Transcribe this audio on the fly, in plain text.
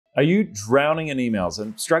Are you drowning in emails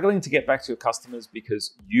and struggling to get back to your customers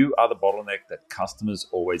because you are the bottleneck that customers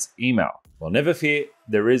always email? Well, never fear,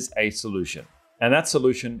 there is a solution. And that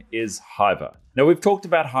solution is Hiver. Now, we've talked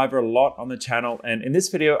about Hiver a lot on the channel, and in this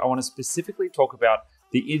video, I want to specifically talk about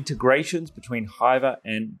the integrations between Hiver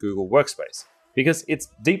and Google Workspace, because it's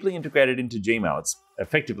deeply integrated into Gmail. It's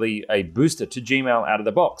effectively a booster to Gmail out of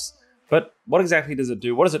the box. But what exactly does it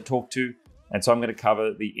do? What does it talk to? And so I'm going to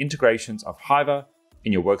cover the integrations of Hiver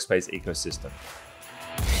in your workspace ecosystem.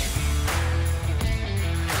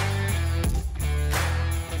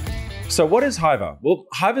 So what is Hiver? Well,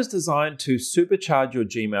 Hiver is designed to supercharge your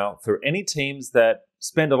Gmail for any teams that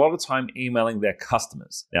spend a lot of time emailing their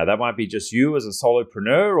customers. Now, that might be just you as a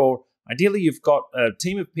solopreneur, or ideally you've got a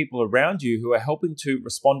team of people around you who are helping to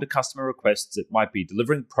respond to customer requests. It might be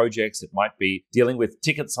delivering projects, it might be dealing with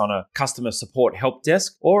tickets on a customer support help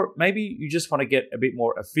desk, or maybe you just want to get a bit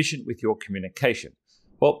more efficient with your communication.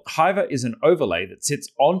 Well, Hiver is an overlay that sits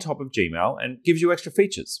on top of Gmail and gives you extra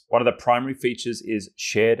features. One of the primary features is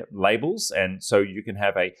shared labels, and so you can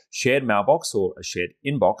have a shared mailbox or a shared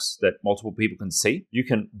inbox that multiple people can see. You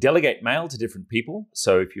can delegate mail to different people,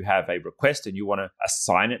 so if you have a request and you want to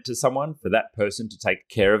assign it to someone for that person to take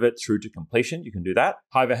care of it through to completion, you can do that.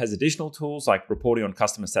 Hiver has additional tools like reporting on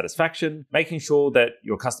customer satisfaction, making sure that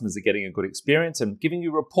your customers are getting a good experience, and giving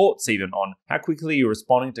you reports even on how quickly you're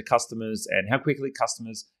responding to customers and how quickly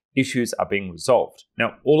customers issues are being resolved.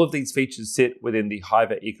 Now, all of these features sit within the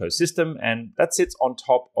Hiver ecosystem, and that sits on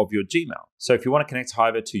top of your Gmail. So if you want to connect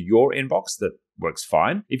Hiver to your inbox, that works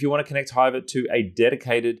fine. If you want to connect Hiver to a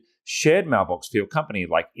dedicated shared mailbox for your company,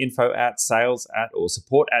 like info@, sales@, or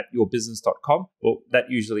support@yourbusiness.com, well, that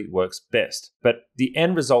usually works best. But the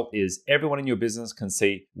end result is everyone in your business can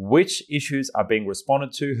see which issues are being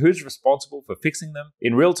responded to, who's responsible for fixing them.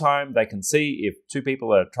 In real time, they can see if two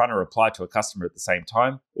people are trying to reply to a customer at the same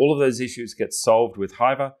time. All of those issues get solved with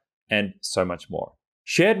Hiver, and so much more.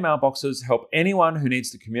 Shared mailboxes help anyone who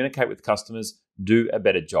needs to communicate with customers do a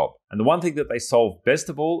better job. And the one thing that they solve best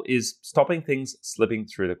of all is stopping things slipping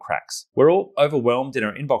through the cracks. We're all overwhelmed in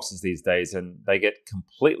our inboxes these days, and they get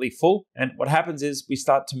completely full. And what happens is we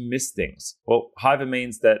start to miss things. Well, Hiver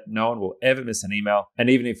means that no one will ever miss an email. And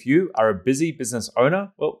even if you are a busy business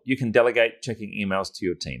owner, well, you can delegate checking emails to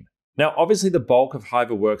your team. Now, obviously, the bulk of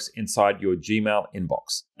Hiver works inside your Gmail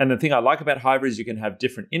inbox. And the thing I like about Hiver is you can have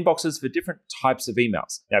different inboxes for different types of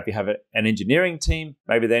emails. Now, if you have an engineering team,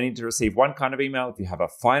 maybe they need to receive one kind of email. If you have a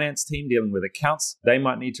finance team dealing with accounts, they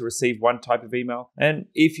might need to receive one type of email. And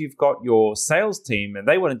if you've got your sales team and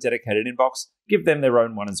they want a dedicated inbox, give them their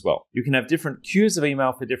own one as well. You can have different queues of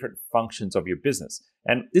email for different functions of your business.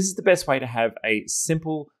 And this is the best way to have a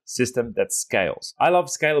simple system that scales. I love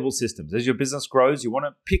scalable systems. As your business grows, you want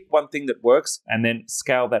to pick one thing that works and then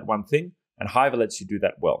scale that one thing. And Hiver lets you do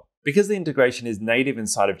that well. Because the integration is native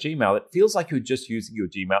inside of Gmail, it feels like you're just using your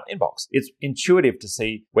Gmail inbox. It's intuitive to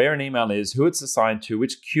see where an email is, who it's assigned to,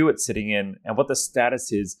 which queue it's sitting in, and what the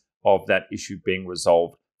status is of that issue being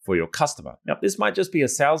resolved for your customer. Now, this might just be a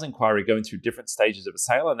sales inquiry going through different stages of a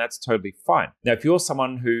sale, and that's totally fine. Now, if you're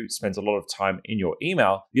someone who spends a lot of time in your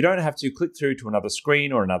email, you don't have to click through to another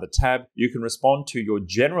screen or another tab. You can respond to your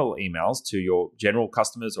general emails, to your general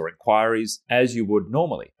customers or inquiries as you would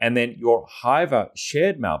normally. And then your Hiver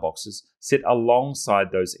shared mailboxes sit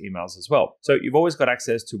alongside those emails as well. So you've always got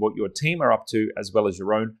access to what your team are up to, as well as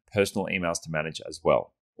your own personal emails to manage as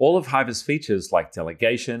well. All of Hiver's features like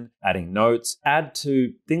delegation, adding notes, add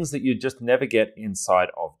to things that you just never get inside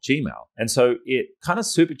of Gmail. And so it kind of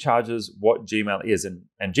supercharges what Gmail is.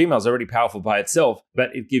 And Gmail is already powerful by itself,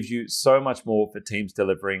 but it gives you so much more for teams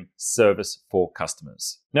delivering service for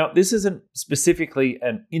customers. Now, this isn't specifically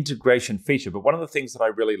an integration feature, but one of the things that I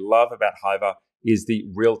really love about Hiver is the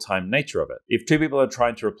real-time nature of it. If two people are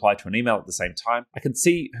trying to reply to an email at the same time, I can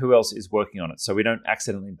see who else is working on it so we don't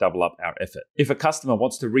accidentally double up our effort. If a customer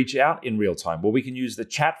wants to reach out in real time, well, we can use the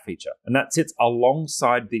chat feature, and that sits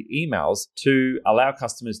alongside the emails to allow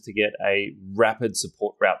customers to get a rapid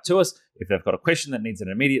support route to us. If they've got a question that needs an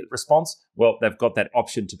immediate response, well, they've got that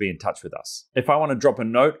option to be in touch with us. If I want to drop a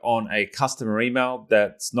note on a customer email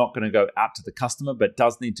that's not going to go out to the customer, but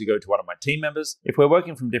does need to go to one of my team members, if we're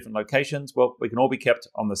working from different locations, well, we can all be kept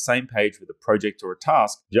on the same page with a project or a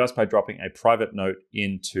task just by dropping a private note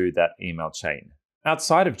into that email chain.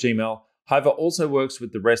 Outside of Gmail, Hiver also works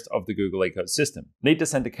with the rest of the Google ecosystem. Need to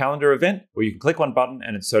send a calendar event? Well, you can click one button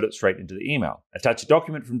and insert it straight into the email. Attach a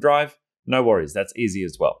document from Drive? No worries, that's easy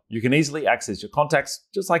as well. You can easily access your contacts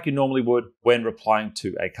just like you normally would when replying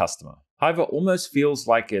to a customer. Hiver almost feels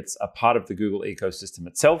like it's a part of the Google ecosystem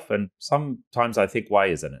itself, and sometimes I think, why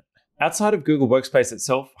isn't it? Outside of Google Workspace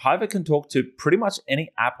itself, Hiver can talk to pretty much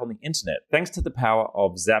any app on the internet thanks to the power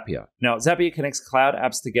of Zapier. Now, Zapier connects cloud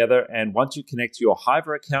apps together, and once you connect your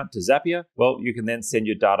Hiver account to Zapier, well, you can then send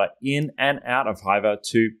your data in and out of Hiver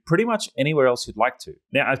to pretty much anywhere else you'd like to.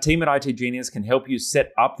 Now, our team at itGenius can help you set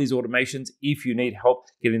up these automations if you need help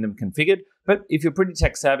getting them configured. But if you're pretty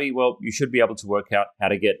tech savvy, well, you should be able to work out how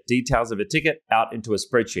to get details of a ticket out into a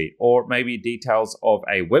spreadsheet, or maybe details of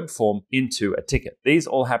a web form into a ticket. These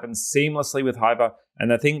all happen seamlessly with Hiver. And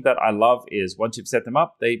the thing that I love is once you've set them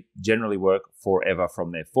up, they generally work forever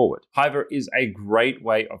from there forward. Hiver is a great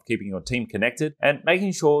way of keeping your team connected and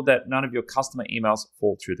making sure that none of your customer emails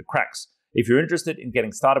fall through the cracks. If you're interested in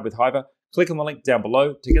getting started with Hiver, click on the link down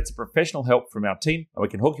below to get some professional help from our team, and we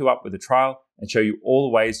can hook you up with a trial and show you all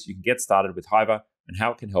the ways you can get started with Hiver and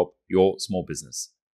how it can help your small business.